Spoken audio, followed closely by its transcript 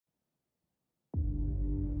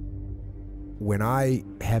when I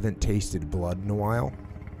haven't tasted blood in a while,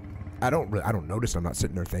 I don't notice. I'm not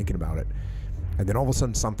sitting there thinking about it. And then all of a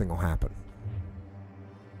sudden something will happen.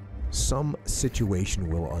 Some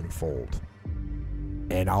situation will unfold.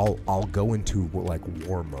 And I'll go into like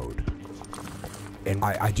war mode. And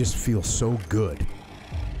I just feel so good.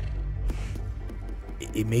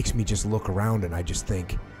 It makes me just look around and I just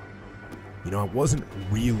think, you know, I wasn't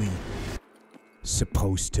really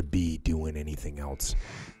supposed to be doing anything else.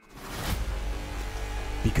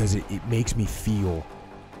 Because it makes me feel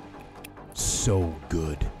so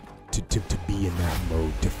good to be in that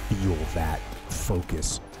mode, to feel that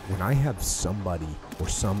focus. When I have somebody or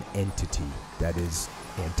some entity that is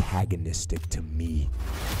antagonistic to me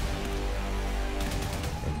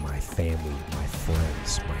and my family, my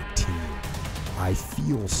friends, my team, I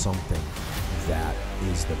feel something that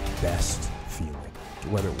is the best feeling.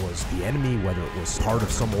 Whether it was the enemy, whether it was part of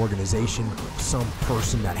some organization, some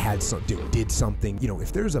person that had did something. You know,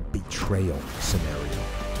 if there's a betrayal scenario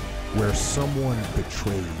where someone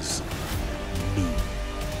betrays me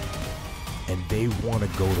and they want to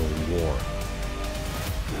go to war,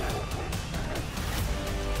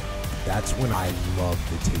 that's when I love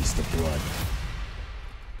the taste of blood.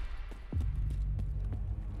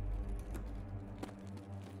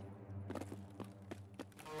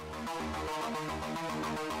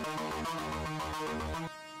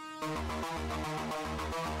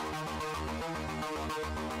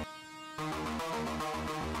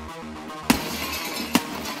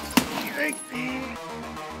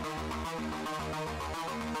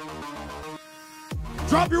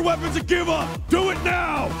 Drop your weapons and give up! Do it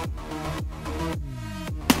now!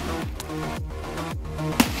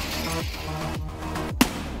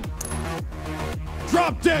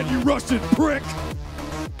 Drop dead, you rusted prick!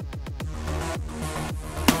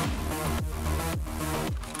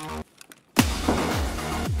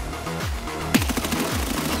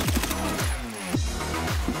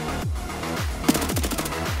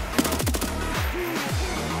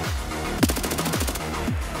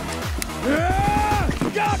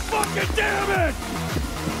 God fucking damn it!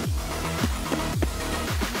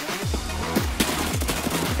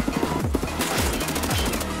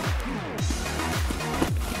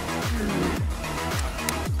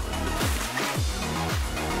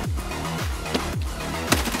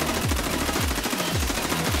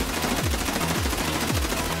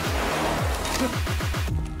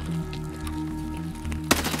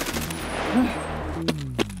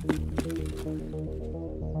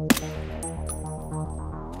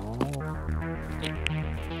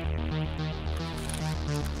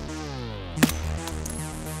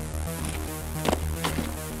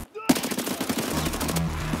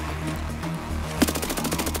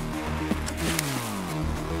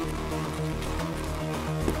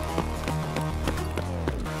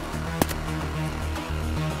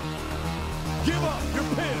 Give up! You're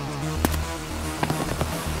pinned!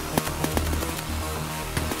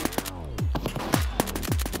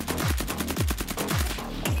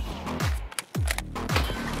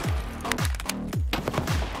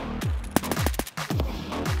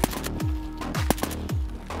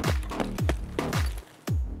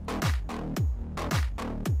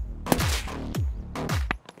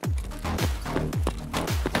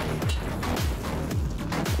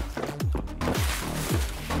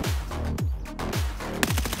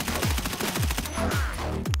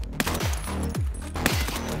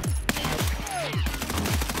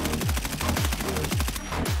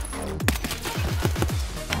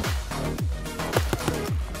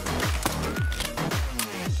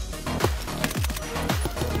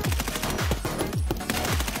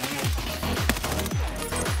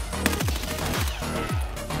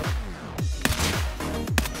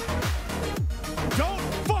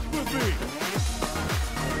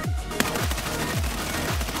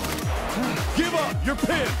 Give up! You're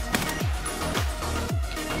pinned!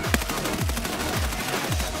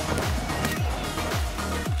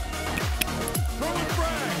 Throwing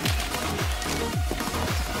frag!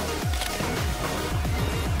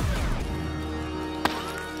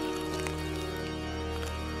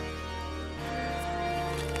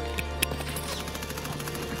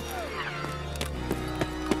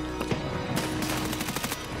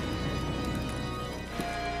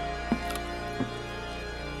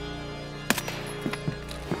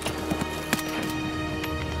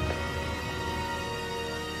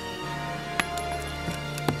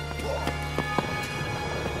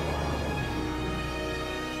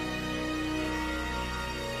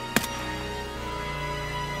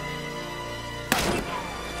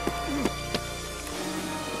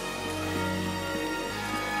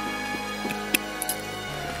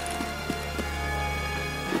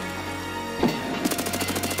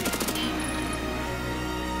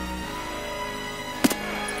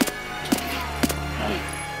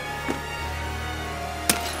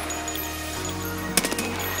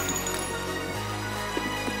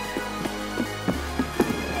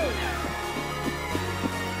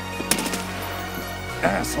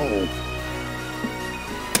 asshole!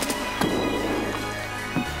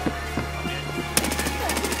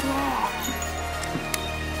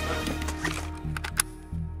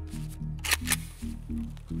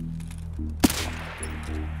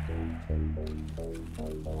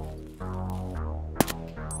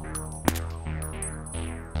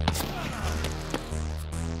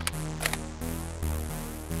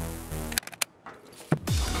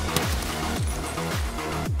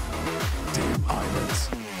 Damn islands.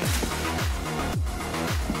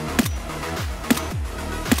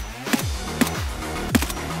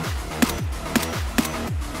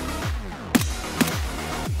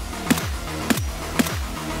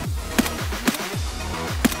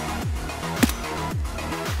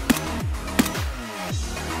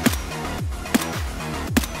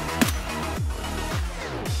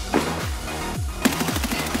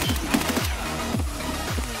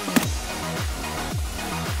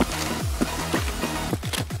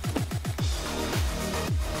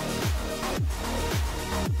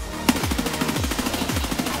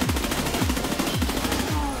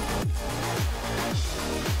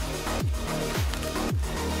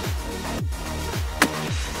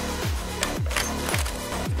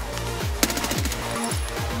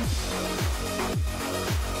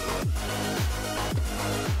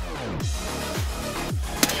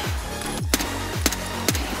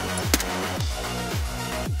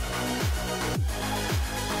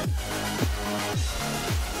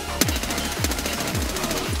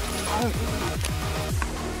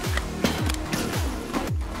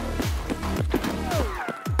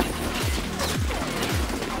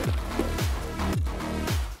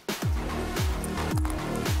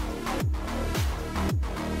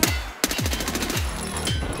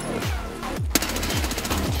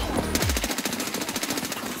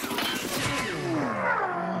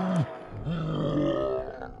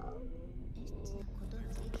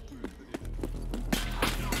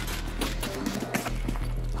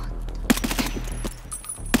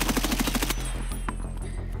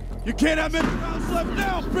 You can't have many rounds left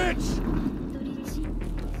now, bitch!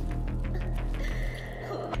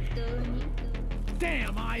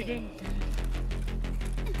 Damn, Ivan!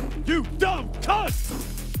 You dumb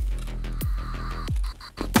cunt!